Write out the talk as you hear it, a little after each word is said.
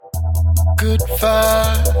Good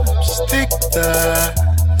vibes, thick thighs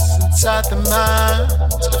inside the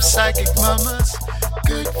minds of psychic mamas.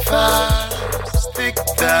 Good vibes, thick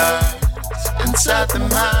thighs inside the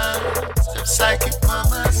minds of psychic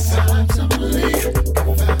mamas. Vibes only,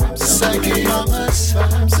 vibes psychic mamas.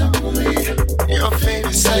 Vibes only, your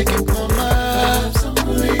favorite psychic mama. Vibes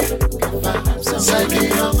only, vibes psychic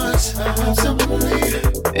mamas. Vibes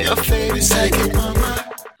only, your favorite psychic mama.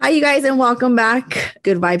 Hi, you guys, and welcome back.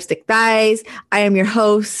 Good Vibes, Thick Thighs. I am your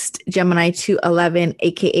host, Gemini 211,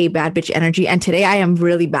 aka Bad Bitch Energy, and today I am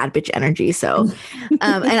really bad bitch energy. So, and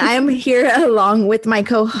I am here along with my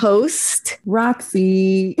co-host,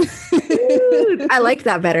 Roxy. Dude, I like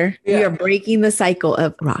that better. Yeah. We are breaking the cycle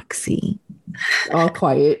of Roxy. All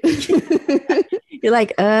quiet. You're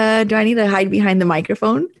like, do I need to hide behind the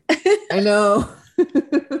microphone? I know.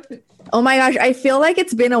 Oh my gosh, I feel like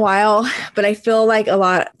it's been a while, but I feel like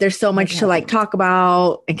there's so much to like talk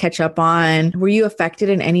about and catch up on. Were you affected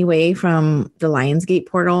in any way from the Lionsgate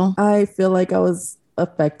portal? I feel like I was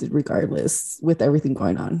affected regardless with everything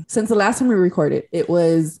going on. Since the last time we recorded, it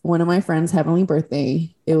was one of my friend's heavenly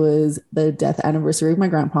birthday. It was the death anniversary of my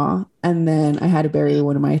grandpa. And then I had to bury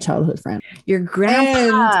one of my childhood friends. Your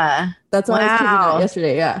grandpa. And that's why I was talking about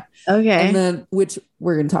yesterday. Yeah. Okay. And then, which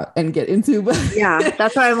we're going to talk and get into. But yeah,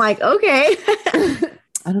 that's why I'm like, okay.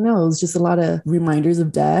 I don't know. It was just a lot of reminders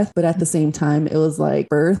of death, but at the same time, it was like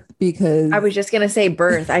birth because I was just going to say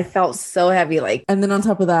birth. I felt so heavy. And then on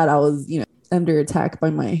top of that, I was, under attack by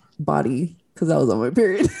my body because I was on my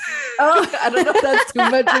period. Oh, I don't know if that's too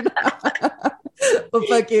much or not. But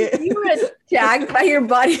fuck it. You were attacked by your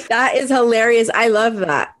body. That is hilarious. I love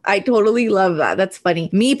that. I totally love that. That's funny.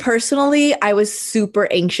 Me personally, I was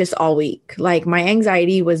super anxious all week. Like my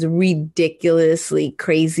anxiety was ridiculously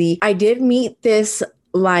crazy. I did meet this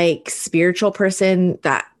like spiritual person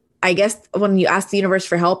that I guess when you ask the universe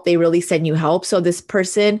for help, they really send you help. So this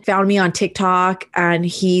person found me on TikTok and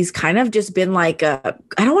he's kind of just been like, I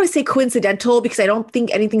don't want to say coincidental because I don't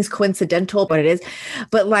think anything's coincidental, but it is.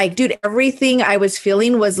 But like, dude, everything I was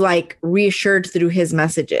feeling was like reassured through his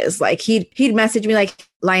messages. Like he'd message me like,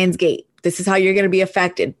 Lionsgate, this is how you're going to be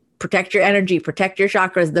affected. Protect your energy, protect your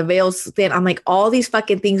chakras, the veil's thin. I'm like, all these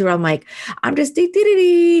fucking things where I'm like, I'm just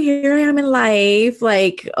here I am in life.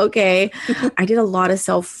 Like, okay. I did a lot of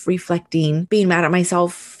self-reflecting, being mad at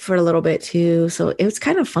myself for a little bit too. So it was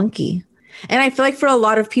kind of funky. And I feel like for a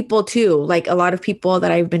lot of people too, like a lot of people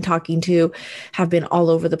that I've been talking to have been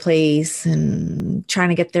all over the place and trying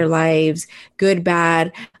to get their lives good,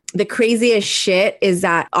 bad. The craziest shit is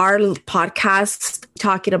that our podcast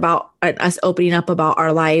talking about us opening up about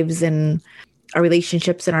our lives and our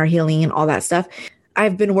relationships and our healing and all that stuff.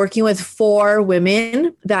 I've been working with 4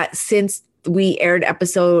 women that since we aired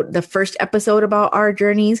the first episode about our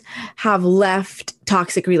journeys have left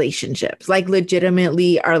toxic relationships, like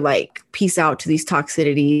legitimately are like, peace out to these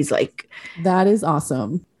toxicities. Like that is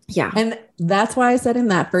awesome. Yeah. And that's why I said in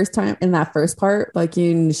that first part, like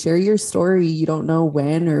you share your story, you don't know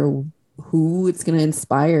when or who it's going to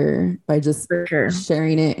inspire by just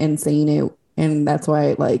sharing it and saying it. And that's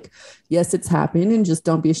why like, yes, it's happened and just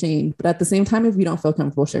don't be ashamed. But at the same time, if you don't feel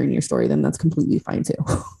comfortable sharing your story, then that's completely fine too.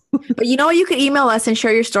 But you could email us and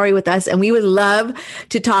share your story with us. And we would love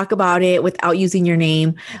to talk about it without using your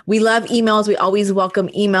name. We love emails. We always welcome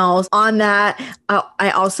emails. On that,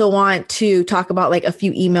 I also want to talk about like a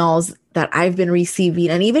few emails that I've been receiving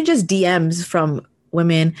and even just DMs from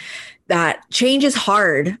women that change is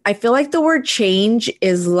hard. I feel like the word change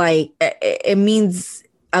is like, it means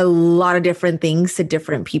a lot of different things to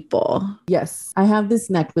different people. Yes. I have this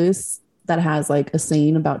necklace that has like a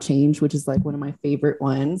saying about change, which is like one of my favorite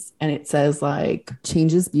ones. And it says like,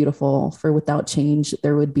 change is beautiful, for without change,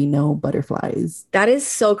 there would be no butterflies. That is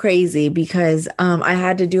so crazy because I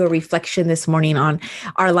had to do a reflection this morning on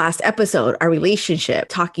our last episode, our relationship,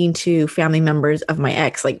 talking to family members of my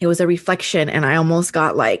ex. Like it was a reflection and I almost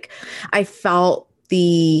got like, I felt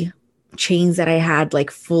the chains that I had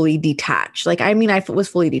like fully detached. Like, I mean, I was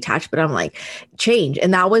fully detached, but I'm like, change.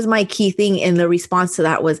 And that was my key thing. And the response to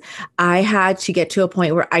that was I had to get to a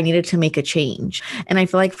point where I needed to make a change. And I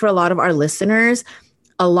feel like for a lot of our listeners,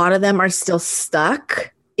 a lot of them are still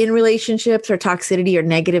stuck in relationships or toxicity or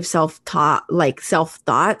negative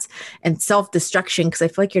self-thoughts and self-destruction. Cause I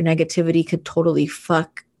feel like your negativity could totally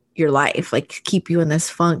fuck your life, like keep you in this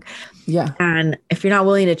funk. Yeah. And if you're not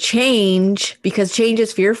willing to change, because change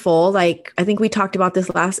is fearful, like I think we talked about this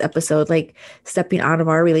last episode, like stepping out of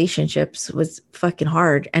our relationships was fucking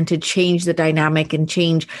hard. And to change the dynamic and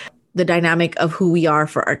change the dynamic of who we are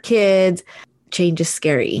for our kids, change is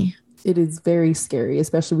scary. It is very scary,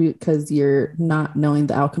 especially because you're not knowing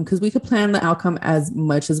the outcome, because we could plan the outcome as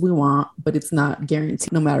much as we want, but it's not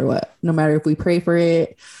guaranteed no matter what. No matter if we pray for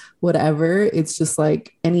it, whatever, it's just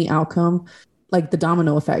like any outcome, like the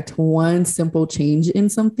domino effect. One simple change in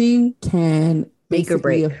something can make or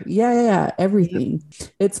break. Everything. Yep.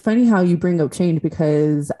 It's funny how you bring up change,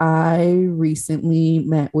 because I recently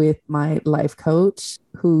met with my life coach,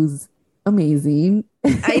 who's amazing.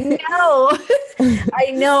 I know.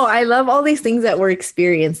 I know. I love all these things that we're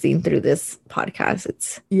experiencing through this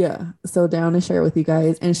podcast. So down to share with you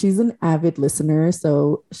guys. And she's an avid listener.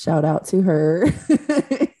 So shout out to her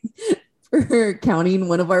for counting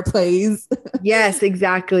one of our plays. Yes,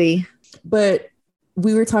 exactly. But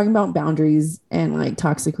we were talking about boundaries and like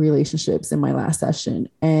toxic relationships in my last session.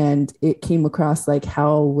 And it came across like,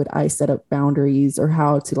 how would I set up boundaries, or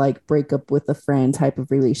how to like break up with a friend type of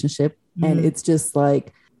relationship. And it's just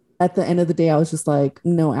like, at the end of the day, I was just like,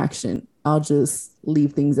 no action. I'll just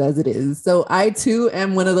leave things as it is. So I too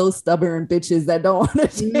am one of those stubborn bitches that don't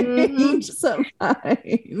want to change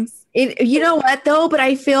sometimes. You know what though? But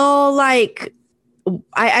I feel like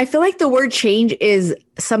the word change is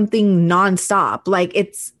something nonstop. Like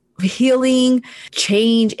it's healing,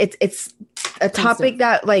 change. It's a topic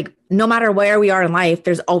that like, no matter where we are in life,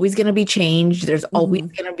 there's always going to be change. There's always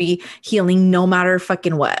going to be healing, no matter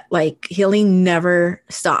fucking what. Like healing never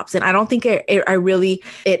stops. And I don't think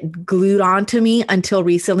it glued on to me until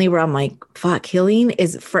recently, where I'm like, fuck, healing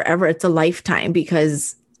is forever. It's a lifetime,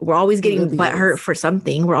 because we're always getting butt hurt for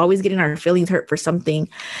something. We're always getting our feelings hurt for something.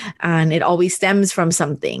 And it always stems from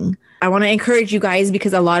something. I want to encourage you guys,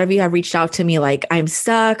 because a lot of you have reached out to me like, I'm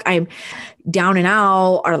stuck, I'm down and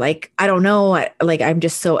out, or like, I don't know, like I'm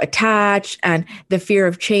just so attached, and the fear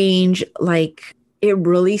of change, like it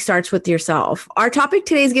really starts with yourself. Our topic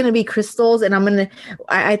today is going to be crystals. And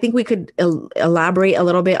I think we could elaborate a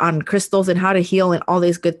little bit on crystals and how to heal and all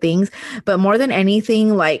these good things. But more than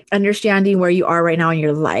anything, like understanding where you are right now in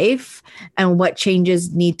your life and what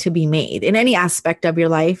changes need to be made in any aspect of your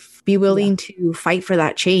life. Be willing to fight for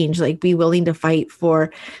that change. Like be willing to fight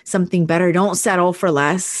for something better. Don't settle for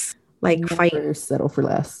less. Like never settle for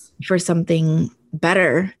less. For something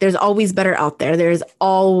better. There's always better out there. There's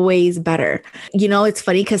always better. You know, it's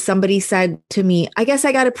funny because somebody said to me, I guess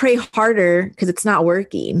I got to pray harder because it's not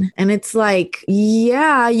working. And it's like,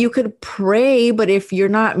 yeah, you could pray, but if you're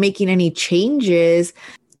not making any changes,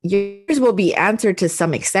 yours will be answered to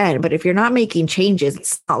some extent. But if you're not making changes,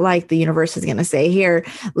 it's not like the universe is going to say, here,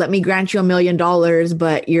 let me grant you $1 million,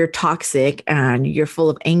 but you're toxic and you're full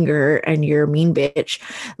of anger and you're a mean bitch.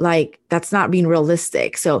 Like that's not being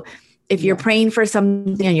realistic. So if you're praying for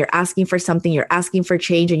something and you're asking for something, you're asking for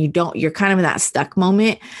change and you're kind of in that stuck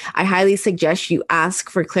moment, I highly suggest you ask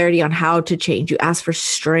for clarity on how to change. You ask for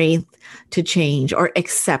strength to change or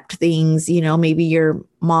accept things. You know, maybe your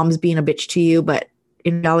mom's being a bitch to you, but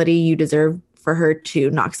in reality, you deserve for her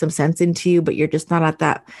to knock some sense into you, but you're just not at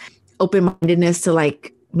that open-mindedness to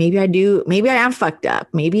like, maybe I am fucked up.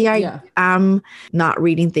 Maybe I am not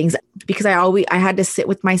reading things, because I had to sit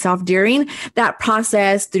with myself during that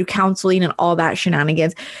process through counseling and all that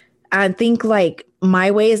shenanigans. And think like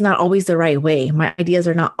my way is not always the right way. My ideas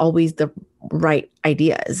are not always the right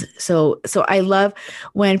ideas. So I love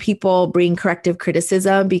when people bring corrective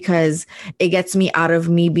criticism, because it gets me out of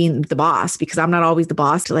me being the boss, because I'm not always the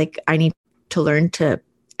boss. Like I need to learn to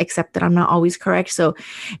accept that I'm not always correct. So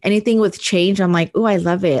anything with change, I'm like, oh, I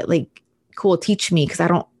love it. Like, cool, teach me, because I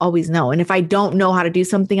don't always know. And if I don't know how to do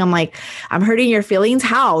something, I'm like, I'm hurting your feelings.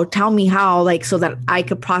 How? Tell me how, like, so that I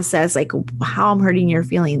could process like how I'm hurting your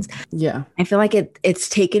feelings. Yeah. I feel like it's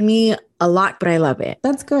taken me a lot, but I love it.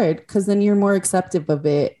 That's good, because then you're more acceptive of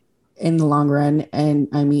it in the long run. And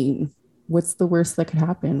I mean, what's the worst that could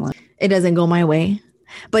happen? Like, it doesn't go my way.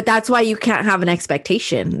 But that's why you can't have an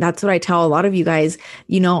expectation. That's what I tell a lot of you guys,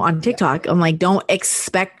 you know, on TikTok. I'm like, don't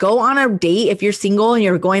go on a date. If you're single and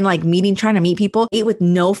you're going like trying to meet people, eat with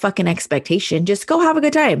no fucking expectation. Just go have a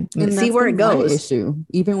good time and see where it goes. Issue.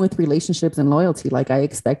 Even with relationships and loyalty, like I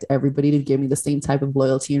expect everybody to give me the same type of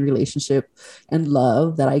loyalty and relationship and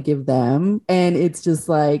love that I give them. And it's just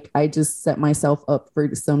like, I just set myself up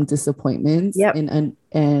for some disappointments. Yep.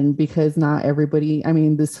 And because not everybody, I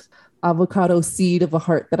mean, this avocado seed of a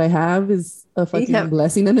heart that I have is a fucking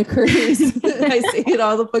blessing and a curse. I say it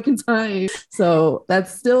all the fucking time. So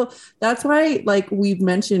that's why, like we've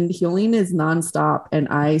mentioned, healing is nonstop. And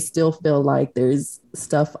I still feel like there's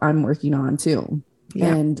stuff I'm working on too.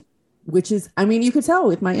 Yeah. And which is, I mean, you could tell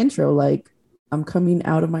with my intro, like I'm coming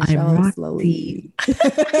out of my shell slowly.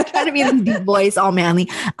 Trying to be this deep voice, all manly.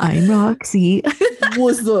 I'm Roxy.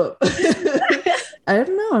 What's up? I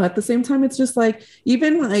don't know. At the same time, it's just like,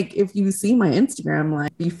 even like if you see my Instagram,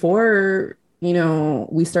 like before, you know,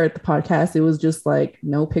 we started the podcast, it was just like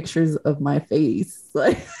no pictures of my face.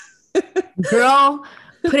 Like, girl,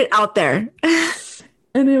 put it out there.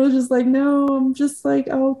 And it was just like, no, I'm just like,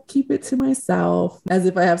 I'll keep it to myself, as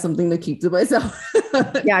if I have something to keep to myself.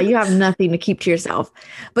 Yeah, you have nothing to keep to yourself.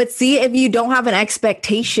 But see, if you don't have an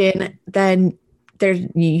expectation, then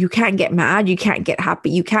you can't get mad, you can't get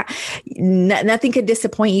happy, you can't, nothing could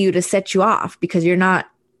disappoint you to set you off because you're not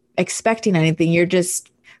expecting anything. You're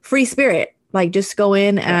just free spirit. Like, just go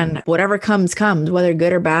in and whatever comes, whether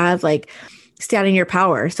good or bad, like stand in your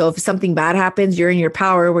power. So if something bad happens, you're in your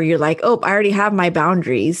power where you're like, oh, I already have my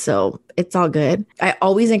boundaries. So it's all good. I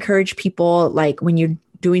always encourage people, like when you're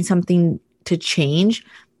doing something to change,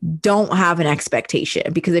 don't have an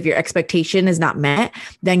expectation, because if your expectation is not met,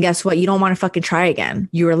 then guess what? You don't want to fucking try again.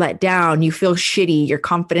 You were let down. You feel shitty. Your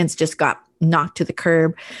confidence just got knocked to the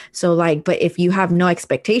curb. So like, but if you have no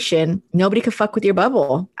expectation, nobody could fuck with your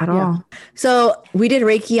bubble at all. So we did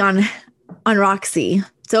Reiki on Roxy.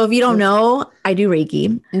 So if you don't know, I do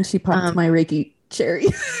Reiki. And she popped my Reiki cherry.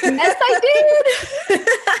 Yes, I did.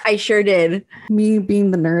 I sure did. Me being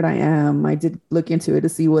the nerd I am, I did look into it to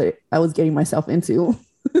see what I was getting myself into.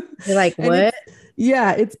 You're like, what?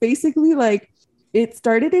 It's basically like, it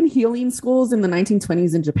started in healing schools in the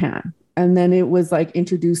 1920s in Japan. And then it was like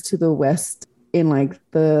introduced to the West in like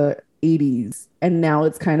the 80s. And now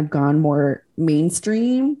it's kind of gone more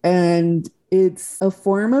mainstream. And it's a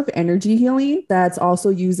form of energy healing that's also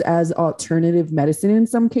used as alternative medicine in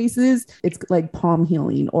some cases. It's like palm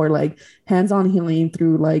healing or like hands-on healing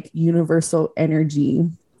through like universal energy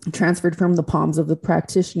transferred from the palms of the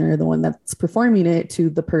practitioner, the one that's performing it, to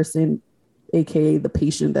the person, aka the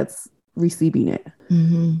patient that's receiving it.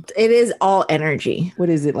 Mm-hmm. It is all energy. What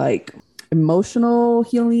is it, like emotional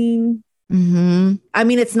healing? Mm-hmm. I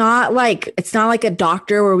mean, it's not like a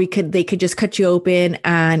doctor where they could just cut you open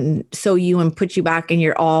and sew you and put you back and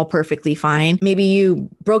you're all perfectly fine. Maybe you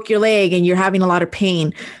broke your leg and you're having a lot of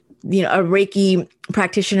pain. You know, a Reiki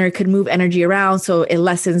practitioner could move energy around so it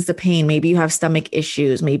lessens the pain. Maybe you have stomach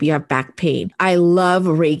issues. Maybe you have back pain. I love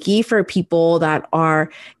Reiki for people that are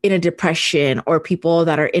in a depression or people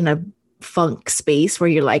that are in a funk space where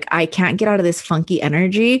you're like, I can't get out of this funky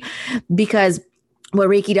energy, because what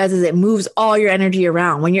Reiki does is it moves all your energy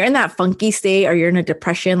around. When you're in that funky state or you're in a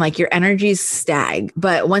depression, like your energies stag.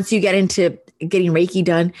 But once you get into getting Reiki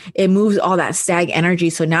done, it moves all that stag energy.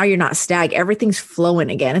 So now you're not stag. Everything's flowing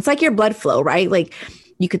again. It's like your blood flow, right? Like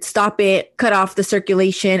you could stop it, cut off the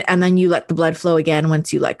circulation, and then you let the blood flow again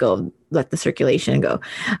once you let the circulation go.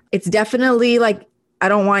 It's definitely like, I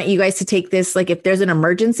don't want you guys to take this, like if there's an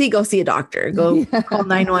emergency, go see a doctor, go call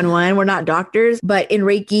 911. We're not doctors, but in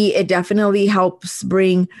Reiki, it definitely helps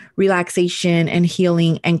bring relaxation and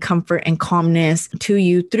healing and comfort and calmness to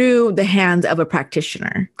you through the hands of a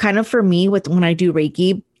practitioner. Kind of for me, when I do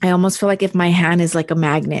Reiki, I almost feel like if my hand is like a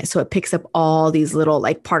magnet, so it picks up all these little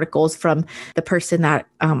like particles from the person that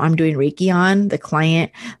I'm doing Reiki on, the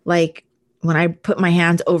client. Like when I put my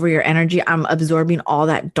hands over your energy, I'm absorbing all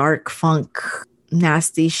that dark funk,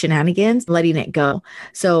 nasty shenanigans, letting it go.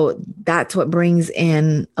 So that's what brings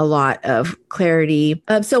in a lot of clarity.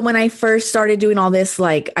 So when I first started doing all this,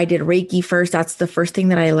 like I did Reiki first. That's the first thing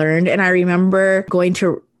that I learned. And I remember going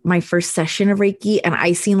to my first session of Reiki and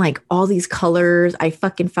I seen like all these colors. I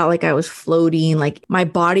fucking felt like I was floating. Like my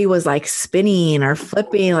body was like spinning or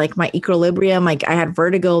flipping, like my equilibrium, like I had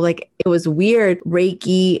vertigo. Like it was weird.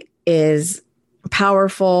 Reiki is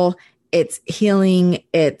powerful. It's healing.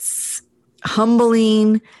 It's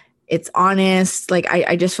humbling. It's honest. Like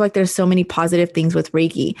I just feel like there's so many positive things with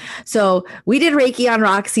Reiki. So we did Reiki on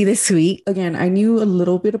Roxy this week. Again, I knew a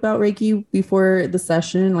little bit about Reiki before the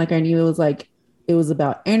session. Like I knew it was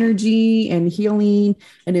about energy and healing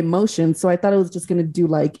and emotion. So I thought it was just going to do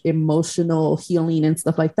like emotional healing and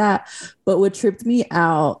stuff like that. But what tripped me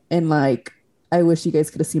out, and like, I wish you guys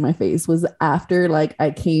could have seen my face, was after like I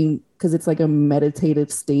came, because it's like a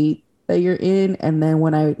meditative state that you're in. And then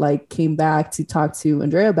when I like came back to talk to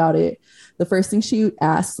Andrea about it, the first thing she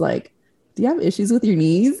asked, like, do you have issues with your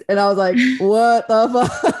knees? And I was like, what the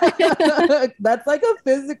fuck? That's like a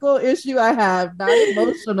physical issue I have, not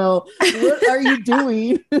emotional. What are you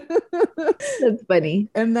doing? That's funny.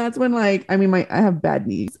 And that's when like, I mean, I have bad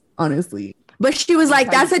knees, honestly. But she was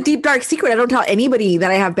like, that's a deep, dark secret. I don't tell anybody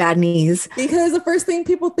that I have bad knees. Because the first thing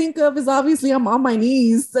people think of is obviously I'm on my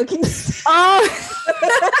knees. Oh.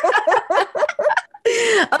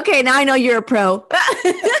 Okay, now I know you're a pro.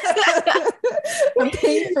 I'm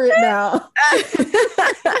paying for it now.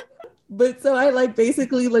 But so I like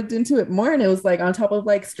basically looked into it more, and it was like on top of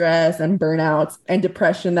like stress and burnouts and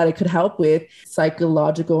depression that it could help with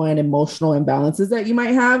psychological and emotional imbalances that you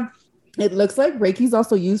might have. It looks like Reiki is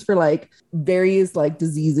also used for like various like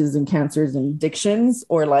diseases and cancers and addictions,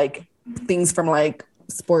 or like things from like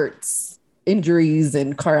sports injuries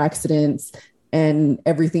and car accidents and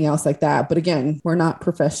everything else like that. But again, we're not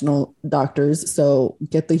professional doctors, so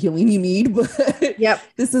get the healing you need. But yep,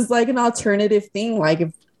 this is like an alternative thing. Like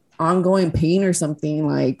if ongoing pain or something,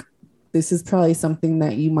 like this is probably something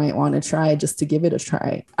that you might want to try just to give it a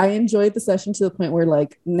try. I enjoyed the session to the point where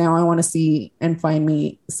like now I want to see and find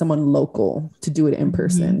me someone local to do it in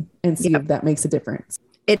person and see if that makes a difference.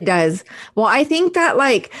 It does. Well, I think that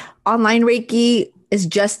like online Reiki is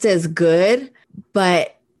just as good,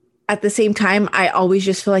 but at the same time, I always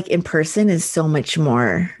just feel like in person is so much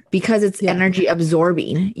more because it's energy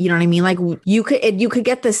absorbing. You know what I mean? Like you could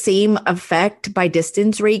get the same effect by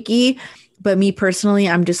distance Reiki, but me personally,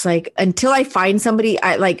 I'm just like, until I find somebody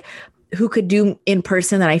I like who could do in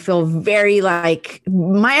person that I feel very like,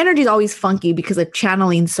 my energy is always funky because of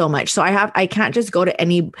channeling so much. So I can't just go to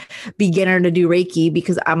any beginner to do Reiki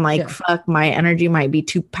because I'm like, fuck, my energy might be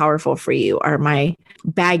too powerful for you, or my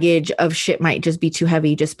baggage of shit might just be too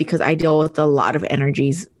heavy just because I deal with a lot of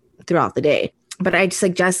energies throughout the day. But I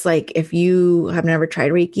suggest like if you have never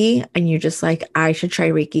tried Reiki and you're just like, I should try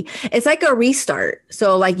Reiki, it's like a restart.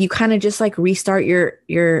 So like you kind of just like restart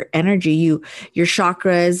your energy, your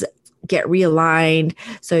chakras get realigned.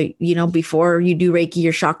 So, you know, before you do Reiki,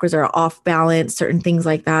 your chakras are off balance, certain things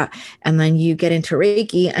like that. And then you get into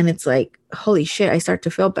Reiki and it's like, holy shit, I start to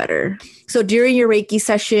feel better. So during your Reiki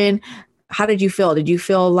session, how did you feel? Did you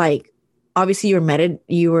feel like, obviously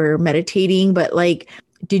you were meditating, but like,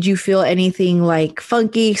 did you feel anything like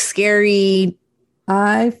funky, scary?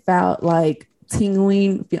 I felt like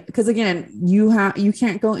tingling because again, you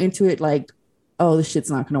can't go into it like, oh, this shit's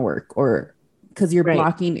not going to work, or because you're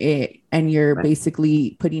blocking it and you're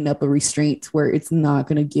basically putting up a restraint where it's not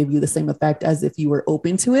going to give you the same effect as if you were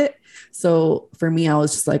open to it. So for me, I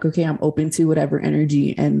was just like, okay, I'm open to whatever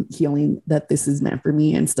energy and healing that this is meant for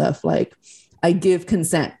me and stuff. Like I give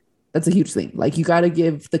consent. That's a huge thing. Like you got to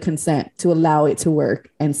give the consent to allow it to work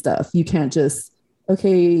and stuff. You can't just,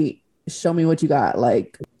 okay, show me what you got.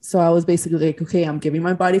 Like, so I was basically like, okay, I'm giving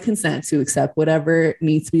my body consent to accept whatever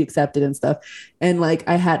needs to be accepted and stuff. And like,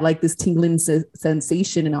 I had like this tingling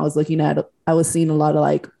sensation, and I was seeing a lot of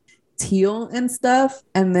like teal and stuff,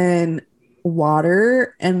 and then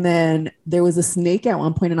water. And then there was a snake at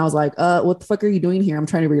one point, and I was like, what the fuck are you doing here? I'm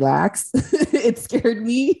trying to relax. It scared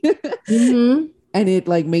me. And it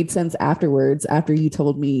like made sense afterwards, after you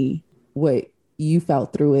told me what you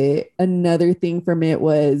felt through it. Another thing from it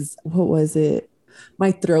was, what was it?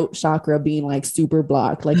 My throat chakra being like super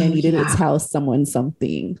blocked. Like I needed to tell someone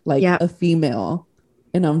something, like a female.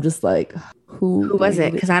 And I'm just like, who was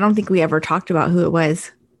it? Because I don't think we ever talked about who it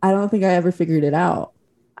was. I don't think I ever figured it out.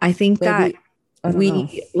 I think that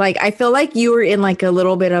I feel like you were in like a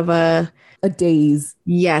little bit of a daze.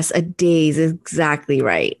 Yes, a daze. Exactly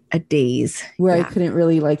right. A daze. Where I couldn't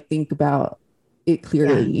really like think about it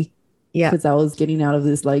clearly. Yeah. Because I was getting out of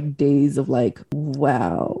this like daze of like,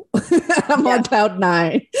 wow, I'm on cloud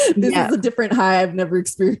 9. This is a different high I've never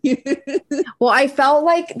experienced. Well, I felt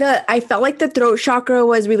like the throat chakra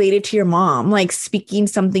was related to your mom, like speaking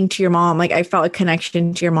something to your mom. Like I felt a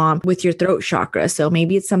connection to your mom with your throat chakra. So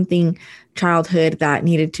maybe it's something childhood that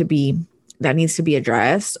needs to be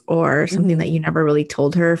addressed, or something that you never really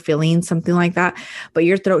told her, feeling something like that. But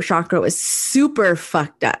your throat chakra was super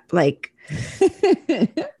fucked up. Like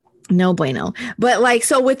no bueno. But like,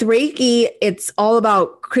 so with Reiki, it's all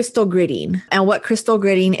about crystal gridding. And what crystal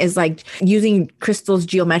gridding is like using crystals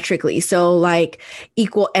geometrically. So like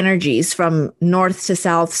equal energies from north to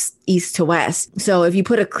south, east to west. So if you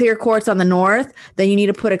put a clear quartz on the north, then you need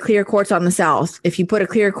to put a clear quartz on the south. If you put a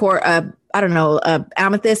clear quartz,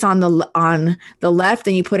 amethyst on the left,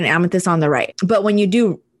 then you put an amethyst on the right. But when you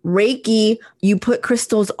do Reiki, you put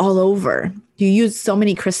crystals all over. You use so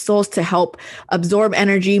many crystals to help absorb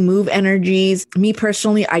energy, move energies. Me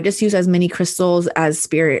personally, I just use as many crystals as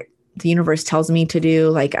spirit, the universe tells me to do.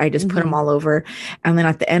 Like I just put them all over. And then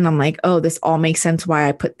at the end, I'm like, oh, this all makes sense why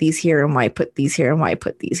I put these here and why I put these here and why I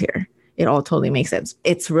put these here. It all totally makes sense.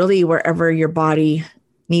 It's really wherever your body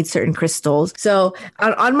needs certain crystals. So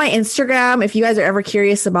on my Instagram, if you guys are ever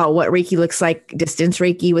curious about what Reiki looks like, distance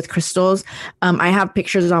Reiki with crystals, I have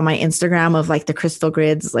pictures on my Instagram of like the crystal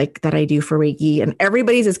grids like that I do for Reiki, and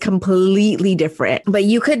everybody's is completely different, but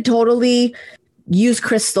you could totally use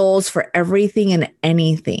crystals for everything and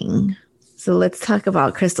anything. So let's talk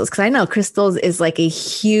about crystals. Cause I know crystals is like a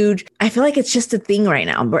huge, I feel like it's just a thing right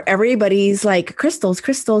now where everybody's like crystals.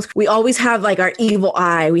 We always have like our evil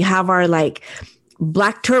eye. We have our like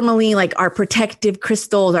black tourmaline, like our protective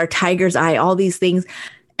crystals, our tiger's eye, all these things.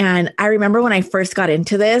 And I remember when I first got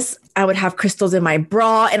into this, I would have crystals in my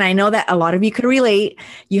bra. And I know that a lot of you could relate.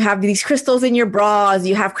 You have these crystals in your bras,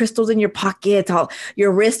 you have crystals in your pockets, all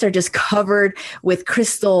your wrists are just covered with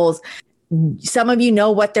crystals. Some of you know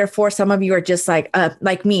what they're for. Some of you are just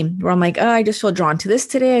like me, where I'm like, oh, I just feel drawn to this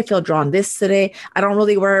today. I feel drawn this today. I don't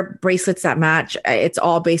really wear bracelets that match. It's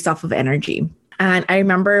all based off of energy. And I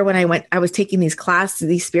remember when I was taking these classes,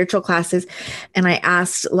 these spiritual classes, and I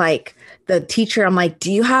asked like the teacher, I'm like, do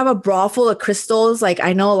you have a bra full of crystals? Like,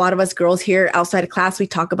 I know a lot of us girls here outside of class, we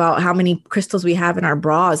talk about how many crystals we have in our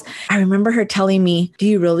bras. I remember her telling me, do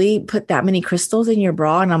you really put that many crystals in your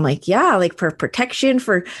bra? And I'm like, yeah, like for protection,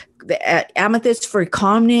 for the amethyst, for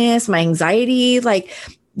calmness, my anxiety, like,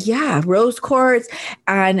 yeah, rose quartz.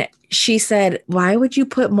 And she said, why would you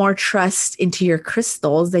put more trust into your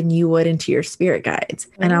crystals than you would into your spirit guides?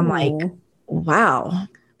 And I'm like, wow,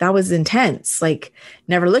 that was intense. Like,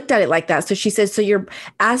 never looked at it like that. So she says, so you're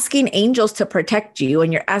asking angels to protect you,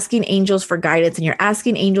 and you're asking angels for guidance, and you're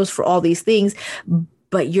asking angels for all these things,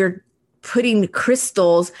 but you're putting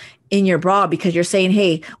crystals in your bra because you're saying,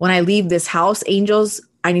 hey, when I leave this house, angels,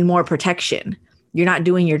 I need more protection. You're not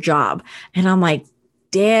doing your job. And I'm like,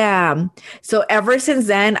 damn. So ever since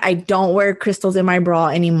then, I don't wear crystals in my bra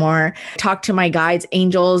anymore. Talk to my guides,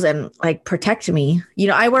 angels, and like protect me. You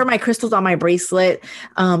know, I wear my crystals on my bracelet.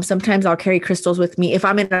 Sometimes I'll carry crystals with me. If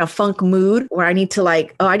I'm in a funk mood where I need to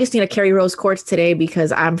like, oh, I just need to carry rose quartz today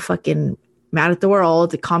because I'm fucking mad at the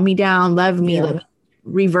world, to calm me down, love me, let me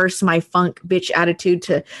reverse my funk bitch attitude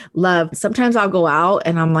to love. Sometimes I'll go out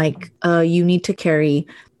and I'm like, you need to carry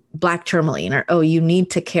black tourmaline, or, oh, you need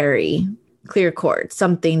to carry clear quartz,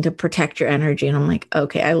 something to protect your energy. And I'm like,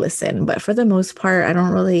 okay, I listen. But for the most part,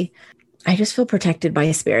 I just feel protected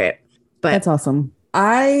by spirit. But that's awesome.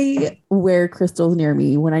 I wear crystals near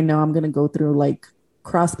me when I know I'm going to go through like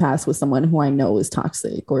cross paths with someone who I know is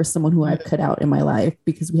toxic, or someone who I've cut out in my life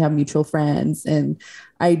because we have mutual friends. And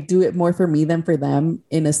I do it more for me than for them,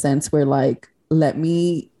 in a sense where like, let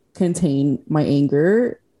me contain my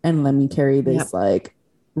anger and let me carry this like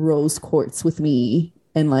rose quartz with me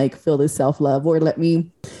and like feel this self-love, or let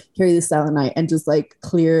me carry this selenite and just like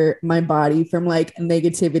clear my body from like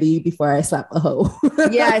negativity before I slap a hoe.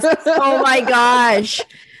 Yes. Oh my gosh.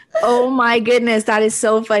 Oh my goodness. That is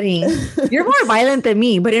so funny. You're more violent than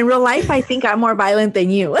me, but in real life, I think I'm more violent than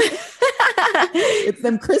you. It's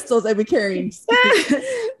them crystals I've been carrying.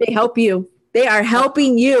 They help you. They are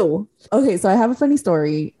helping you. Okay. So I have a funny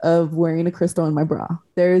story of wearing a crystal in my bra.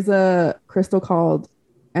 There's a crystal called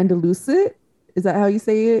Andalusit. Is that how you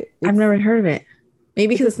say it? I've never heard of it.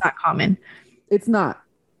 Maybe because it's not common. It's not.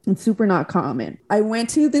 It's super not common. I went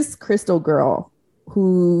to this crystal girl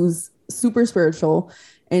who's super spiritual,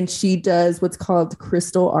 and she does what's called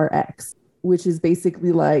Crystal RX, which is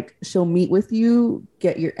basically like she'll meet with you,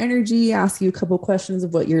 get your energy, ask you a couple questions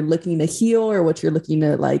of what you're looking to heal or what you're looking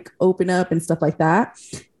to like open up and stuff like that.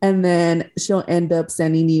 And then she'll end up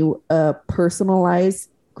sending you a personalized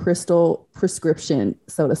crystal prescription,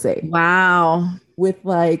 so to say. Wow. With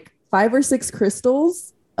like 5 or 6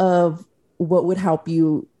 crystals of what would help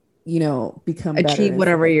you, you know, become achieve better.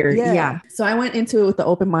 Whatever you're So I went into it with the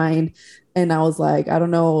open mind, and I was like, I don't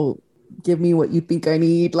know, give me what you think I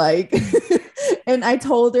need, like. And I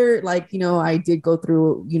told her, like, you know, I did go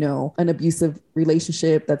through, you know, an abusive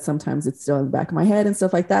relationship, that sometimes it's still in the back of my head and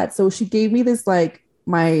stuff like that. So she gave me this like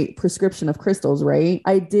my prescription of crystals, right?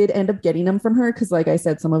 I did end up getting them from her because, like I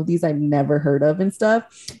said, some of these I've never heard of and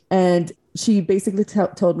stuff. And she basically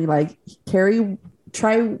told me, like,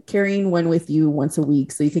 try carrying one with you once a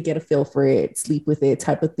week so you could get a feel for it, sleep with it,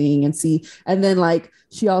 type of thing, and see. And then, like,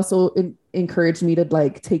 she also encouraged me to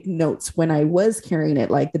like take notes when I was carrying it,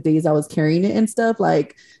 like the days I was carrying it and stuff,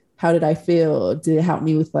 like, how did I feel? Did it help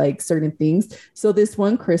me with like certain things? So this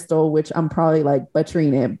one crystal, which I'm probably like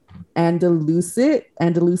butchering it, Andalusite,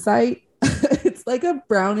 it's like a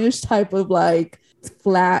brownish type of like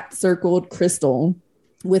flat circled crystal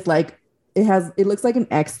with like, it looks like an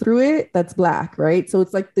X through it that's black, right? So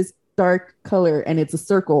it's like this dark color, and it's a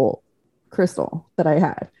circle crystal that I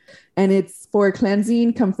had. And it's for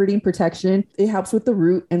cleansing, comforting, protection. It helps with the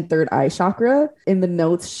root and third eye chakra. In the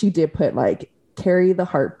notes, she did put like, carry the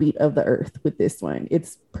heartbeat of the earth with this one.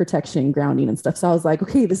 It's protection, grounding, and stuff. So I was like,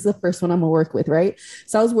 okay, this is the first one I'm gonna work with, right?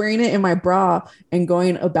 So I was wearing it in my bra and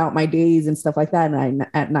going about my days and stuff like that. And I,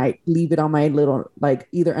 at night, leave it on my little, like,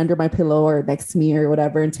 either under my pillow or next to me or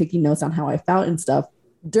whatever, and taking notes on how I felt and stuff.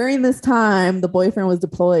 during this time, the boyfriend was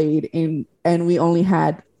deployed and we only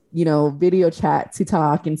had, video chat to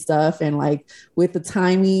talk and stuff. And like with the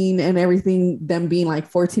timing and everything, them being like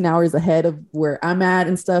 14 hours ahead of where I'm at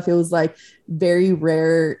and stuff, it was like very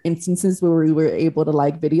rare instances where we were able to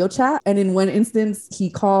like video chat. And in one instance, he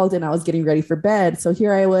called and I was getting ready for bed. So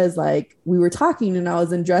here I was, like, we were talking and I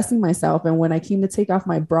was undressing myself. And when I came to take off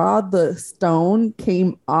my bra, the stone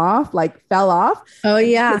came off, like fell off. Oh,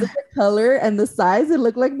 yeah. Because of the color and the size, it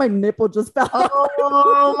looked like my nipple just fell off.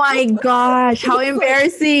 Oh my gosh, how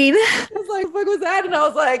embarrassing. I was like, what was that? And I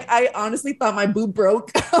was like, I honestly thought my boob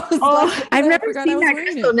broke. I've never seen that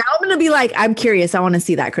crystal. Now I'm going to be like, I'm curious. I want to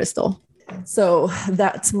see that crystal. So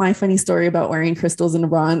that's my funny story about wearing crystals in a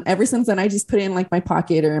bra. And ever since then, I just put it in like my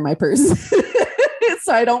pocket or in my purse.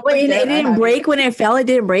 So I don't Wait, it didn't break when it fell? It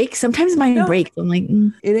didn't break? Sometimes mine breaks. I'm like,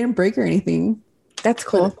 It didn't break or anything. That's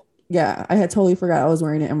cool. But yeah, I had totally forgot I was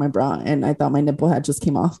wearing it in my bra and I thought my nipple had just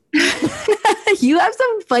came off. You have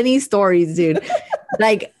some funny stories, dude.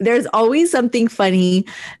 Like there's always something funny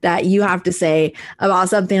that you have to say about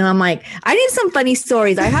something. And I'm like, I need some funny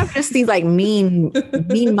stories. I have just these like mean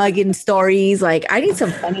mugging stories. Like I need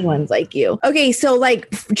some funny ones like you. Okay. So like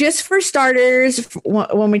just for starters,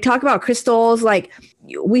 when we talk about crystals, like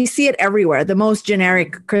we see it everywhere. The most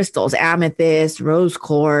generic crystals, amethyst, rose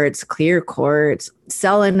quartz, clear quartz,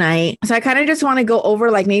 selenite. So I kind of just want to go over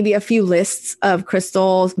like maybe a few lists of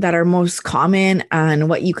crystals that are most common and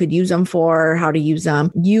what you could use them for, how to use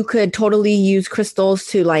them. You could totally use crystals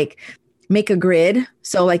to like make a grid.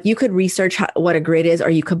 So like you could research what a grid is, or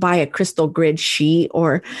you could buy a crystal grid sheet,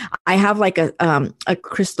 or I have like a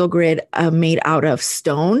crystal grid made out of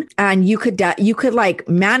stone, and you could like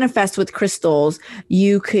manifest with crystals.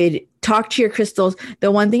 You could talk to your crystals.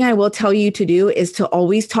 The one thing I will tell you to do is to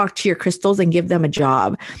always talk to your crystals and give them a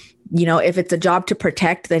job. If it's a job to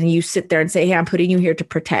protect, then you sit there and say, hey, I'm putting you here to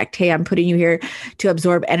protect. Hey, I'm putting you here to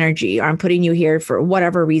absorb energy, or I'm putting you here for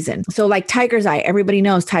whatever reason. So like tiger's eye, everybody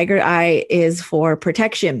knows tiger eye is for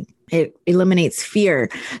protection. It eliminates fear.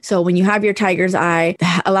 So when you have your tiger's eye,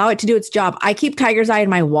 allow it to do its job. I keep tiger's eye in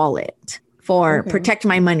my wallet for protect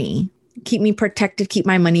my money, keep me protected, keep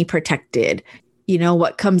my money protected.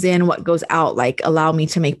 What comes in, what goes out, like allow me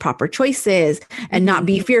to make proper choices and not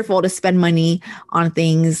be fearful to spend money on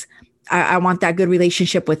things. I want that good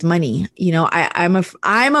relationship with money.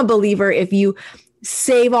 I'm a believer. If you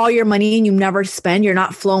save all your money and you never spend, you're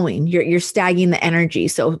not flowing. You're stagging the energy.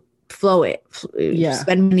 So flow it. Yeah.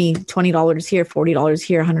 Spend money, $20 here, $40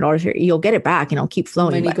 here, $100 here. You'll get it back and it'll keep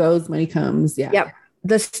flowing. Money goes, money comes. Yeah. Yep.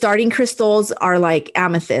 The starting crystals are like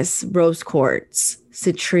amethyst, rose quartz,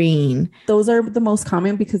 citrine. Those are the most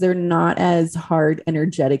common because they're not as hard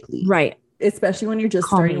energetically. Right. Especially when you're just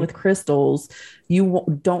starting with crystals, you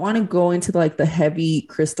don't want to go into like the heavy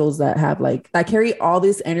crystals that have that carry all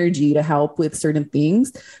this energy to help with certain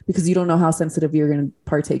things, because you don't know how sensitive you're going to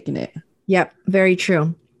partake in it. Yep. Very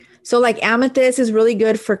true. So like amethyst is really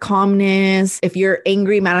good for calmness. If you're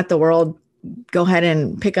angry, mad at the world, go ahead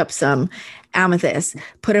and pick up some amethyst,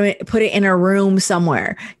 put it in a room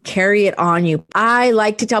somewhere, carry it on you. I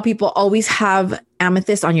like to tell people always have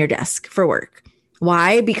amethyst on your desk for work.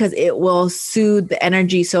 Why? Because it will soothe the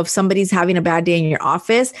energy. So if somebody's having a bad day in your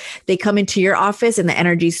office, they come into your office and the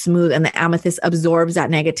energy's smooth and the amethyst absorbs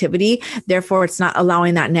that negativity. Therefore, it's not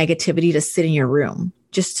allowing that negativity to sit in your room.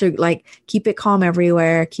 Just to like keep it calm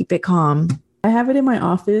everywhere, keep it calm. I have it in my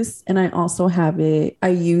office, and I also I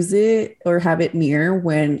use it or have it near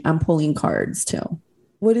when I'm pulling cards too.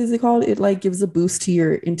 What is it called? It like gives a boost to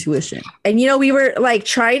your intuition. And we were like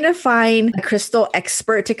trying to find a crystal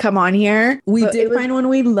expert to come on here. We did find one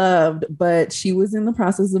we loved, but she was in the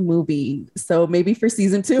process of moving. So maybe for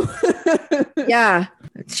season 2. Yeah,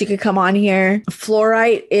 she could come on here.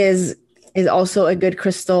 Fluorite is also a good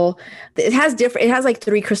crystal. It has like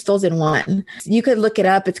 3 crystals in one. You could look it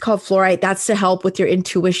up. It's called fluorite. That's to help with your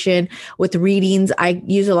intuition, with readings. I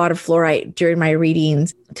use a lot of fluorite during my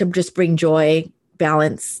readings to just bring joy,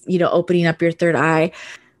 balance, opening up your third eye.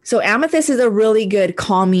 So amethyst is a really good,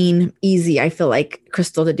 calming, easy, I feel like,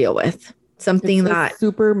 crystal to deal with. Something that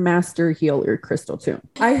super master healer crystal too.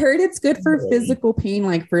 I heard it's good for physical pain,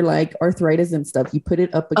 like for like arthritis and stuff. You put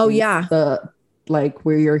it up against the like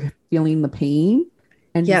where you're feeling the pain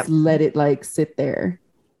and just let it like sit there.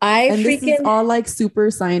 This is all like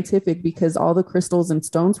super scientific because all the crystals and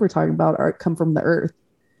stones we're talking about come from the earth.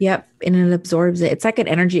 Yep. And it absorbs it. It's like an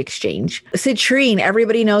energy exchange. Citrine,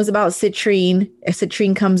 everybody knows about citrine. If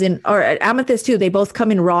citrine comes in, or amethyst too, they both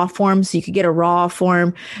come in raw form. So you could get a raw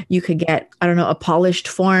form. You could get, I don't know, a polished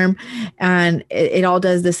form. And it all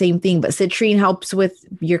does the same thing. But citrine helps with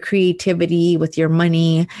your creativity, with your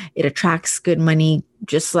money. It attracts good money,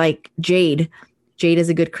 just like jade. Jade is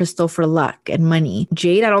a good crystal for luck and money.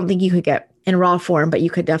 Jade, I don't think you could get in raw form, but you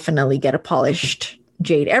could definitely get a polished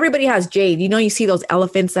jade. Everybody has jade. You know, you see those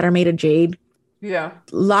elephants that are made of jade. Yeah.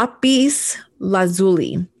 Lapis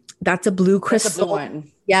lazuli. That's a blue crystal. That's a blue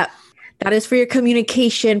one. Yep. That is for your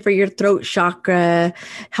communication, for your throat chakra,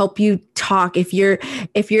 help you talk. If you're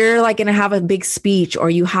like going to have a big speech or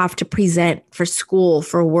you have to present for school,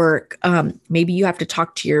 for work, maybe you have to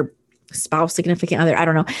talk to your spouse, significant other. I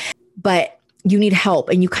don't know, but you need help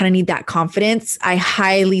and you kind of need that confidence. I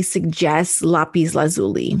highly suggest lapis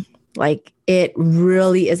lazuli. Like it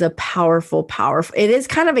really is a powerful. It is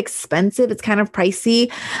kind of expensive. It's kind of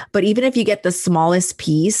pricey, but even if you get the smallest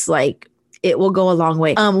piece, like it will go a long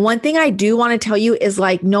way. One thing I do want to tell you is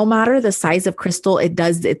like, no matter the size of crystal, it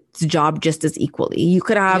does its job just as equally. You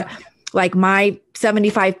could have like my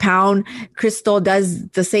 75-pound crystal does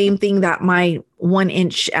the same thing that my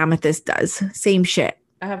 1-inch amethyst does. Same shit.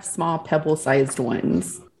 I have small pebble sized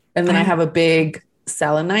ones. And then I have a big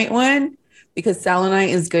selenite one. Because selenite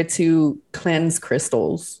is good to cleanse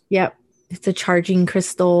crystals. Yep. It's a charging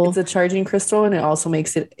crystal. It's a charging crystal. And it also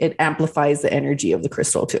it amplifies the energy of the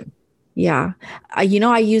crystal too. Yeah. I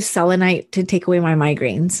use selenite to take away my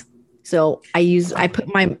migraines. So I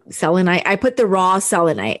put my selenite, I put the raw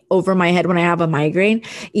selenite over my head when I have a migraine.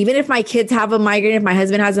 Even if my kids have a migraine, if my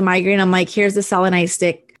husband has a migraine, I'm like, here's the selenite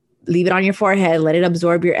stick. Leave it on your forehead. Let it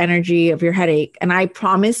absorb your energy of your headache. And I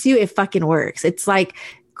promise you, it fucking works. It's like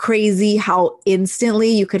crazy how instantly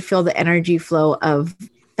you could feel the energy flow of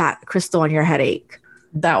that crystal on your headache.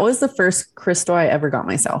 That was the first crystal I ever got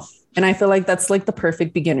myself. And I feel like that's like the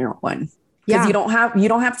perfect beginner one. Because you don't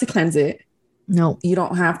have to cleanse it. No. You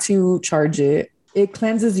don't have to charge it. It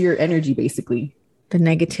cleanses your energy basically. The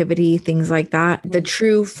negativity, things like that. The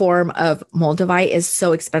true form of moldavite is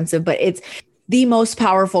so expensive, but it's the most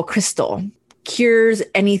powerful crystal. Cures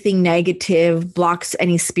anything negative, blocks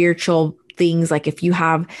any spiritual things. Like if you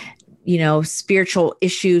have, spiritual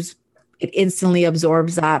issues, it instantly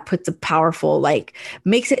absorbs that, puts a powerful,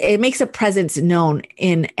 makes a presence known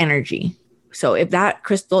in energy. So if that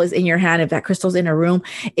crystal is in your hand, if that crystal's in a room,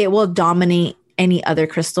 it will dominate any other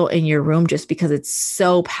crystal in your room just because it's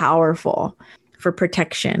so powerful for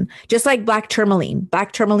protection. Just like black tourmaline.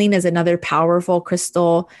 Black tourmaline is another powerful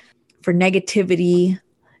crystal for negativity,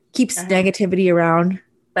 keeps negativity around.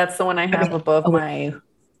 That's the one I have above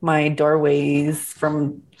my doorways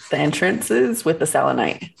from the entrances with the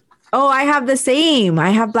selenite. Oh, I have the same.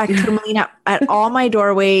 I have black tourmaline at all my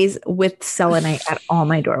doorways with selenite at all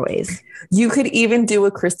my doorways. You could even do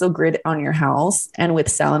a crystal grid on your house and with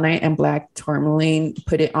selenite and black tourmaline,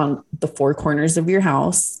 put it on the 4 corners of your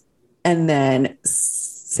house and then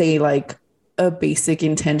say like a basic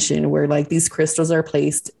intention where like these crystals are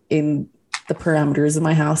placed in the parameters of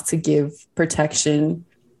my house to give protection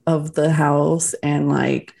of the house and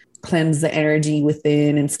like cleanse the energy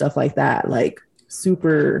within and stuff like that. Like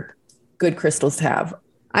super good crystals to have.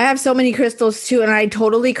 I have so many crystals too. And I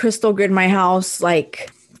totally crystal grid my house,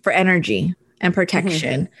 like for energy and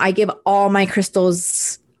protection. Mm-hmm. I give all my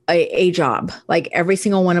crystals a job. Like every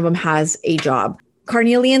single one of them has a job.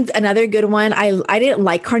 Carnelian's another good one. I didn't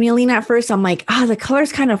like carnelian at first. I'm like, the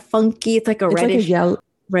color's kind of funky. It's like reddish,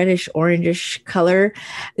 reddish, orangish color.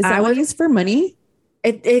 Is that what used for money?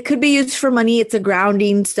 It could be used for money. It's a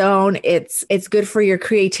grounding stone. It's good for your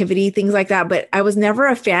creativity, things like that. But I was never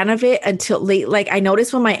a fan of it until late. Like I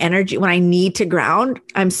noticed when I need to ground,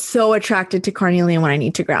 I'm so attracted to carnelian when I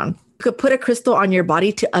need to ground. You could put a crystal on your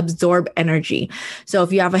body to absorb energy. So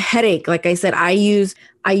if you have a headache, like I said, I use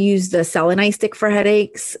the selenite stick for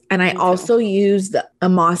headaches. And I also use a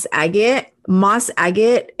moss agate. Moss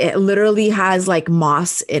agate, it literally has like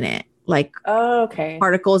moss in it. Like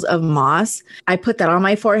particles of moss. I put that on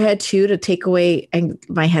my forehead too to take away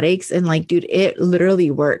my headaches. And like, dude, it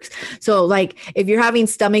literally works. So like if you're having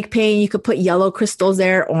stomach pain, you could put yellow crystals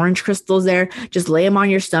there, orange crystals there, just lay them on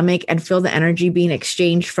your stomach and feel the energy being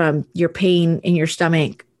exchanged from your pain in your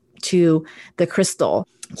stomach to the crystal.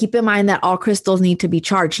 Keep in mind that all crystals need to be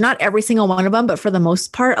charged. Not every single one of them, but for the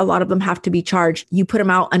most part, a lot of them have to be charged. You put them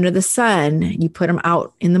out under the sun. You put them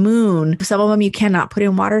out in the moon. Some of them you cannot put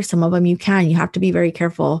in water. Some of them you can. You have to be very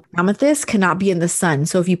careful. Amethyst cannot be in the sun.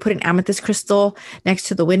 So if you put an amethyst crystal next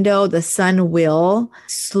to the window, the sun will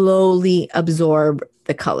slowly absorb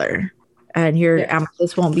the color. and your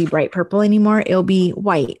amethyst won't be bright purple anymore. It'll be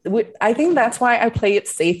white. I think that's why I play it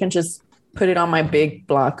safe and just put it on my big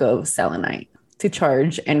block of selenite to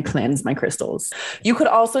charge and cleanse my crystals. You could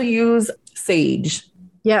also use sage.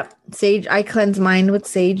 Yep. Sage. I cleanse mine with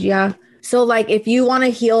sage. Yeah. So like if you want to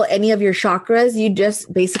heal any of your chakras, you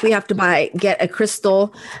just basically have to get a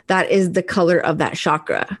crystal that is the color of that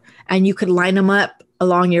chakra, and you could line them up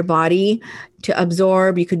along your body to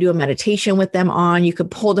absorb. You could do a meditation with them on. You could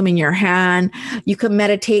pull them in your hand. You could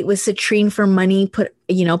meditate with citrine for money. Put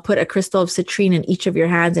a crystal of citrine in each of your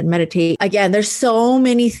hands and meditate. Again, there's so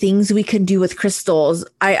many things we can do with crystals.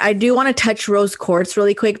 I do want to touch rose quartz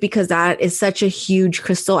really quick because that is such a huge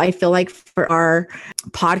crystal. I feel like for our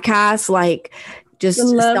podcast, like just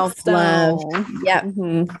self-love. Yeah.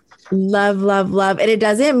 Mm-hmm. Love. And it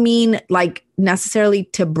doesn't mean like necessarily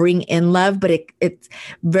to bring in love, but it's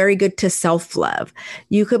very good to self-love.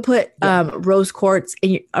 You could put rose quartz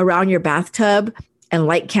around your bathtub and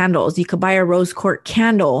light candles. You could buy a rose quartz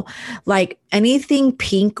candle. Like anything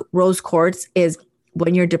pink rose quartz is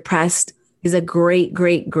when you're depressed is a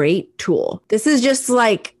great tool. This is just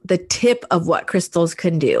like the tip of what crystals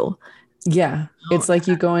can do. Yeah. It's like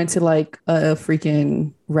you go into like a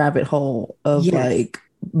freaking rabbit hole of like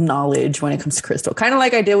knowledge when it comes to crystal. Kind of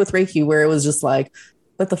like I did with Reiki, where it was just like,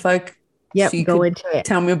 what the fuck? Yep, go into it.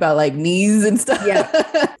 Tell me about like knees and stuff. Yeah.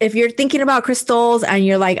 If you're thinking about crystals and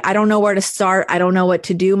you're like, I don't know where to start, I don't know what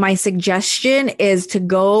to do, my suggestion is to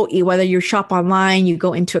go, whether you shop online, you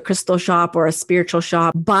go into a crystal shop or a spiritual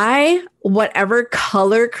shop, buy whatever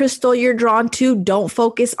color crystal you're drawn to. Don't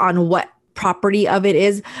focus on what property of it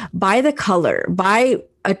is. Buy the color. Buy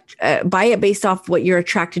it based off what you're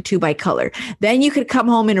attracted to by color. Then you could come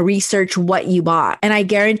home and research what you bought. And I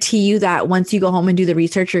guarantee you that once you go home and do the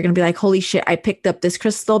research, you're going to be like, holy shit, I picked up this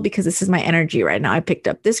crystal because this is my energy right now. I picked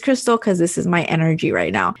up this crystal because this is my energy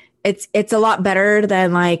right now. It's a lot better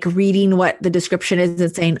than like reading what the description is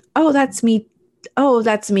and saying, oh, that's me. Oh,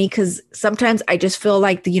 that's me. Because sometimes I just feel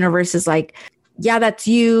like the universe is like, yeah, that's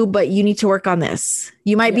you, but you need to work on this.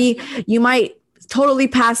 You might totally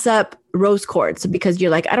pass up rose quartz because you're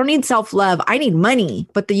like, I don't need self-love. I need money.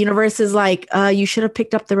 But the universe is like, you should have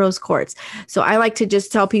picked up the rose quartz. So I like to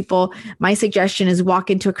just tell people, my suggestion is walk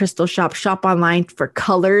into a crystal shop online for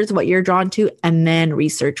colors, what you're drawn to, and then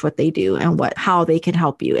research what they do and how they can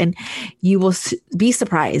help you. And you will be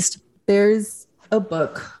surprised. There's a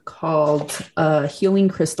book called Healing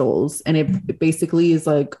Crystals. And it basically is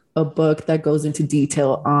like a book that goes into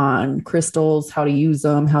detail on crystals, how to use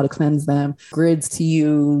them, how to cleanse them, grids to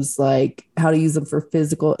use, like how to use them for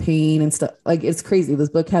physical pain and stuff. Like it's crazy. This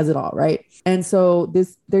book has it all, right? And so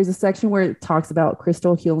there's a section where it talks about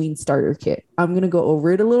crystal healing starter kit. I'm going to go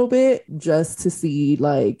over it a little bit just to see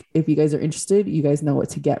like if you guys are interested, you guys know what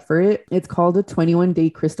to get for it. It's called a 21-day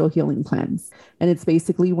crystal healing cleanse. And it's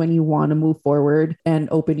basically when you want to move forward and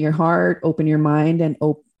open your heart, open your mind, and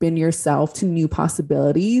open yourself to new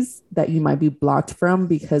possibilities that you might be blocked from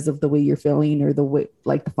because of the way you're feeling or the way,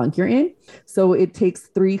 like the funk you're in. So it takes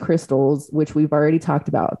 3 crystals, which we've already talked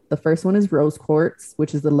about. The first one is rose quartz,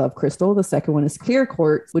 which is the love crystal. The second one is clear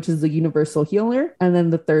quartz, which is the universal healer. And then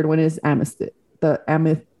the third one is amethyst,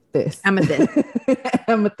 amethyst,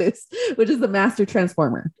 which is the master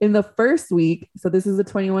transformer. In the first week, so this is a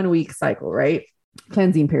 21-week cycle, right?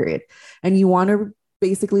 Cleansing period. And you want to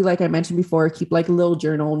basically, like I mentioned before, keep like a little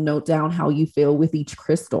journal, note down how you feel with each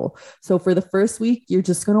crystal. So for the first week, you're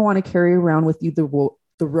just going to want to carry around with you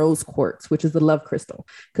the rose quartz, which is the love crystal,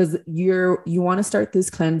 because you want to start this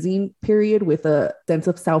cleansing period with a sense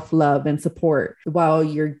of self-love and support while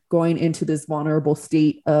you're going into this vulnerable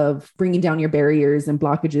state of bringing down your barriers and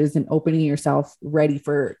blockages and opening yourself ready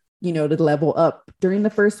for to level up. During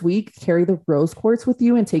the first week, carry the rose quartz with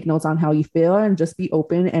you and take notes on how you feel and just be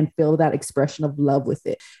open and feel that expression of love with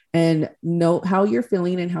it. And note how you're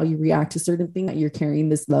feeling and how you react to certain things that you're carrying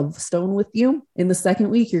this love stone with you. In the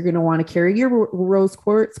second week, you're going to want to carry your rose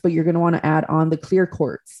quartz, but you're going to want to add on the clear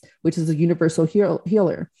quartz, which is a universal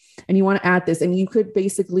healer. And you want to add this, and you could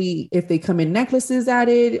basically, if they come in necklaces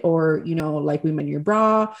added, or, like we meant your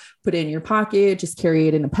bra, put it in your pocket, just carry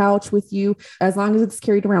it in a pouch with you, as long as it's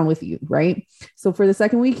carried around with you, right? So for the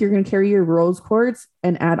second week, you're going to carry your rose quartz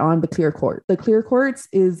and add on the clear quartz. The clear quartz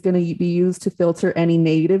is going to be used to filter any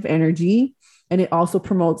negative energy. And it also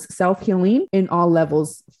promotes self-healing in all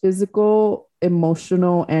levels, physical,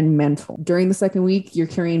 emotional, and mental. During the second week, you're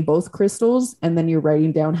carrying both crystals, and then you're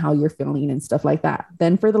writing down how you're feeling and stuff like that.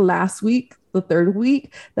 Then for the last week, the third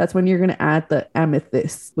week, that's when you're going to add the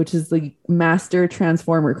amethyst, which is the master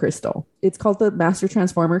transformer crystal. It's called the master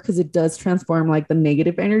transformer because it does transform like the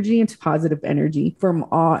negative energy into positive energy from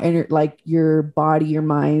all like your body, your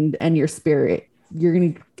mind, and your spirit. You're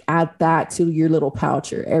going to add that to your little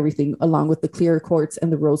pouch or everything, along with the clear quartz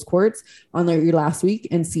and the rose quartz on your last week,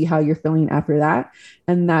 and see how you're feeling after that.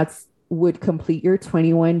 And that's would complete your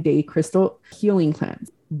 21-day crystal healing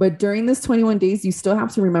cleanse. But during this 21 days, you still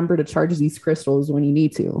have to remember to charge these crystals when you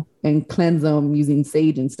need to and cleanse them using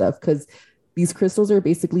sage and stuff, because these crystals are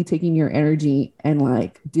basically taking your energy and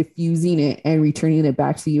like diffusing it and returning it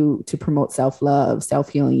back to you to promote self-love,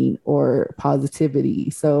 self-healing, or positivity.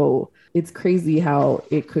 So it's crazy how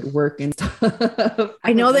it could work and stuff.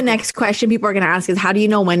 I know the next question people are going to ask is, how do you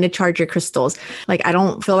know when to charge your crystals? Like, I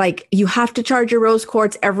don't feel like you have to charge your rose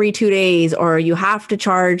quartz every 2 days, or you have to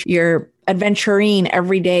charge your aventurine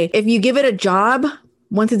every day. If you give it a job,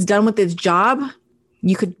 once it's done with its job,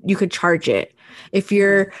 you could charge it. If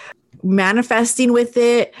you're manifesting with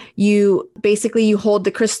it, you hold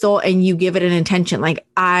the crystal and you give it an intention. Like,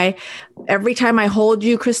 every time I hold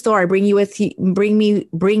you, crystal, I bring you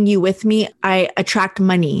with me, I attract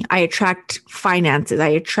money, I attract finances, I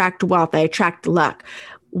attract wealth, I attract luck.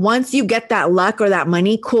 Once you get that luck or that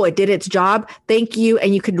money, cool, it did its job, thank you.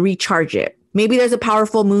 And you could recharge it. Maybe there's a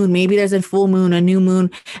powerful moon, maybe there's a full moon, a new moon,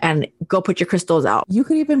 and go put your crystals out. You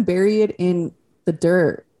could even bury it in the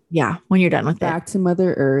dirt. Yeah, when you're done with back to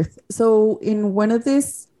Mother Earth. So in one of the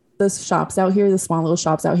shops out here, the small little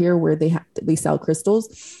shops out here where they sell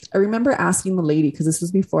crystals, I remember asking the lady, because this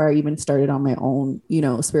was before I even started on my own,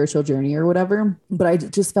 spiritual journey or whatever, but I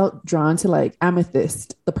just felt drawn to like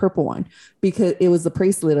amethyst, the purple one, because it was the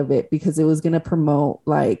bracelet of it, because it was going to promote,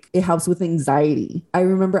 like, it helps with anxiety. I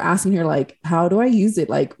remember asking her, like, how do I use it?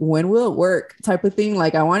 Like, when will it work? Type of thing.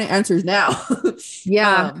 Like, I want answers now.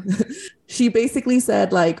 Yeah. She basically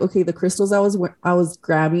said, like, okay, the crystals I was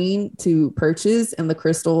grabbing to purchase and the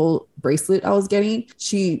crystal bracelet I was getting,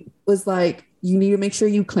 she was like, you need to make sure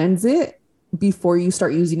you cleanse it before you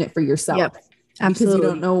start using it for yourself. Yep, absolutely. Because you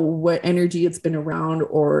don't know what energy it's been around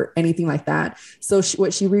or anything like that. So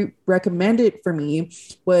what she recommended for me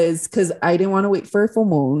was, because I didn't want to wait for a full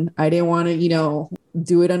moon. I didn't want to,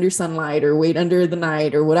 do it under sunlight or wait under the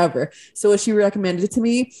night or whatever. So what she recommended to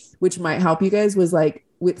me, which might help you guys, was like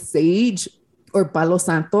with sage or palo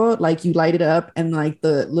santo, like you light it up and like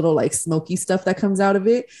the little like smoky stuff that comes out of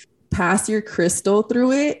it, pass your crystal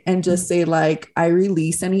through it and just say, like, I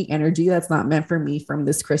release any energy that's not meant for me from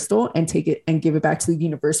this crystal, and take it and give it back to the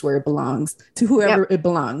universe where it belongs, to whoever it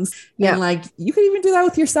belongs. And like, you could even do that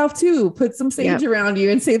with yourself too. Put some sage around you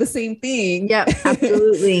and say the same thing. Yeah,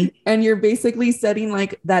 absolutely. And you're basically setting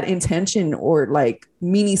like that intention or like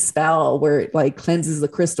mini spell where it like cleanses the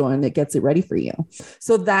crystal and it gets it ready for you.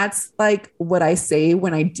 So that's like what I say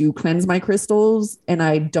when I do cleanse my crystals and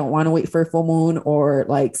I don't want to wait for a full moon or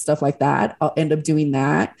like stuff like that. I'll end up doing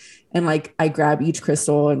that. And like, I grab each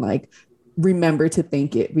crystal and like remember to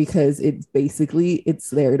thank it, because it's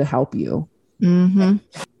there to help you. Mm-hmm.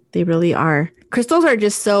 They really are. Crystals are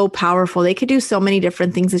just so powerful. They could do so many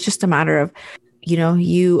different things. It's just a matter of,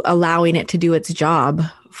 you allowing it to do its job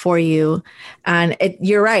for you. And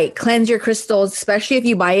you're right. Cleanse your crystals, especially if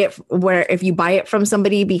you buy it from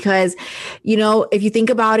somebody, because, if you think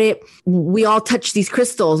about it, we all touch these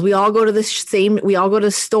crystals. We all go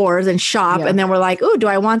to stores and shop, and then we're like, oh, do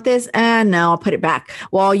I want this? And no, I'll put it back.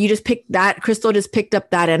 Well, that crystal just picked up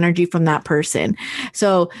that energy from that person.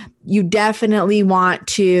 So you definitely want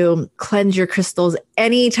to cleanse your crystals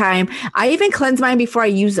anytime. I even cleanse mine before I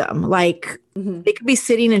use them. Like, they could be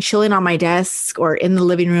sitting and chilling on my desk or in the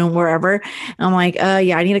living room, wherever. And I'm like, I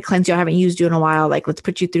need to cleanse you. I haven't used you in a while. Like, let's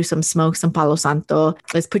put you through some smoke, some palo santo.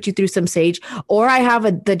 Let's put you through some sage. Or I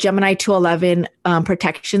have the Gemini 211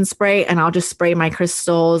 protection spray, and I'll just spray my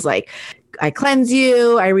crystals. Like, I cleanse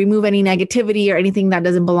you. I remove any negativity or anything that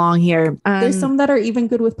doesn't belong here. There's some that are even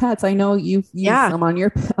good with pets. I know you've used some on your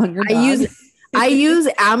dog. I use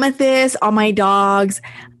amethyst on my dogs.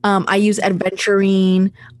 I use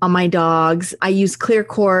aventurine on my dogs. I use clear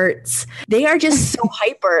quartz. They are just so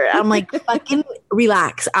hyper. I'm like, fucking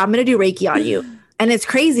relax. I'm going to do Reiki on you. And it's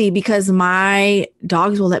crazy because my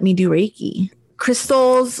dogs will let me do Reiki.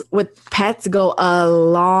 Crystals with pets go a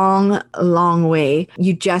long, long way.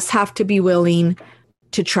 You just have to be willing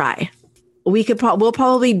to try. We'll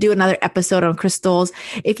probably do another episode on crystals.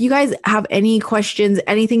 If you guys have any questions,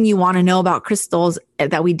 anything you want to know about crystals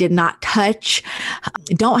that we did not touch,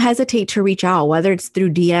 don't hesitate to reach out, whether it's through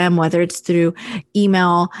DM, whether it's through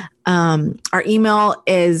email. Our email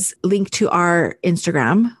is linked to our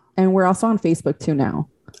Instagram. And we're also on Facebook too now.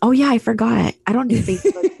 Oh yeah, I forgot. I don't do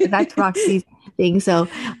Facebook. That's Roxy's thing. So,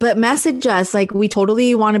 but message us. Like, we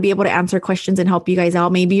totally want to be able to answer questions and help you guys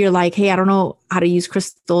out. Maybe you're like, hey, I don't know how to use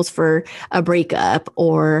crystals for a breakup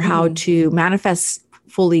or how to manifest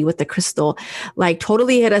fully with the crystal. Like,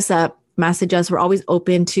 totally hit us up, message us. We're always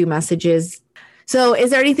open to messages. So is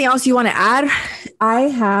there anything else you want to add? I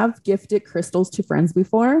have gifted crystals to friends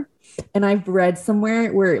before, and I've read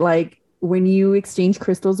somewhere where like when you exchange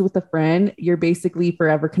crystals with a friend, you're basically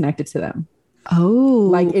forever connected to them. Oh,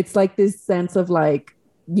 like it's like this sense of like,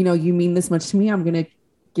 you know, you mean this much to me, I'm going to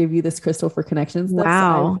give you this crystal for connections.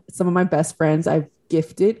 Wow. Some of my best friends I've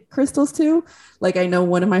gifted crystals to. Like, I know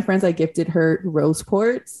one of my friends, I gifted her rose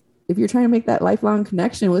quartz. If you're trying to make that lifelong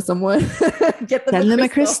connection with someone, send them a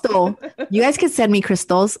crystal. You guys could send me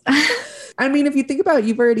crystals. I mean, if you think about it,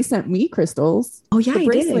 you've already sent me crystals. Oh yeah,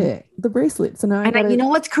 the bracelet. So now you know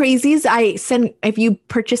what's crazy is if you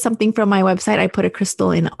purchase something from my website, I put a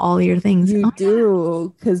crystal in all your things. You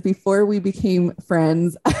do, because before we became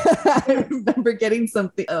friends, I remember getting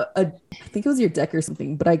something. I think it was your deck or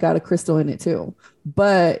something, but I got a crystal in it too.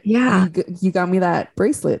 But yeah, you got me that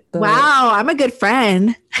bracelet. Wow, I'm a good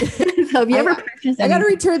friend. So if you ever purchase, I gotta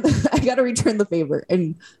return the favor,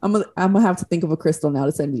 and I'm gonna have to think of a crystal now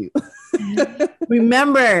to send you.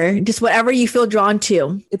 Remember, just whatever you feel drawn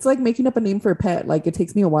to. It's like making up a name for a pet. Like, it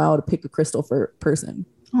takes me a while to pick a crystal for a person.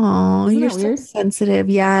 Oh, you're so sensitive.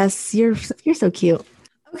 Yes, you're so cute.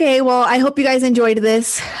 Okay, well, I hope you guys enjoyed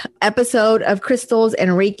this episode of Crystals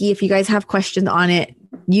and Reiki. If you guys have questions on it,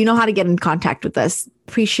 you know how to get in contact with us.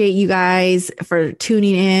 Appreciate you guys for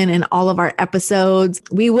tuning in and all of our episodes.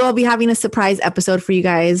 We will be having a surprise episode for you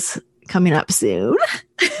guys coming up soon.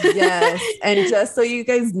 Yes. And just so you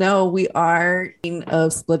guys know, we are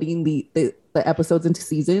splitting the episodes into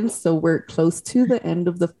seasons. So we're close to the end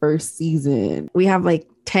of the first season. We have like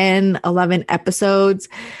 10, 11 episodes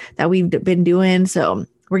that we've been doing. So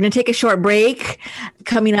we're going to take a short break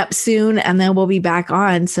coming up soon, and then we'll be back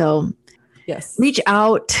on. So yes, reach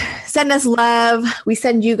out, send us love. We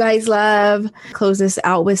send you guys love. Close this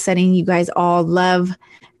out with sending you guys all love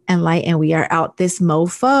and light, and we are out this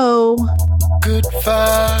mofo. Good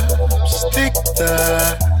vibes, thick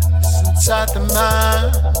thighs inside the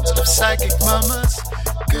minds of psychic mamas.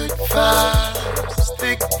 Good vibes,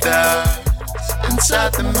 thick thighs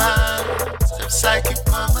inside the minds of psychic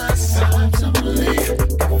mamas. Vibes only,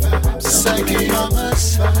 psychic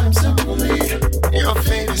mamas. Vibes only, your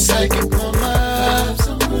favorite psychic mama. Vibes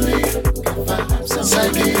only,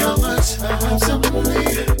 psychic mamas. Vibes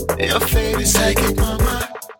only, your favorite psychic mama.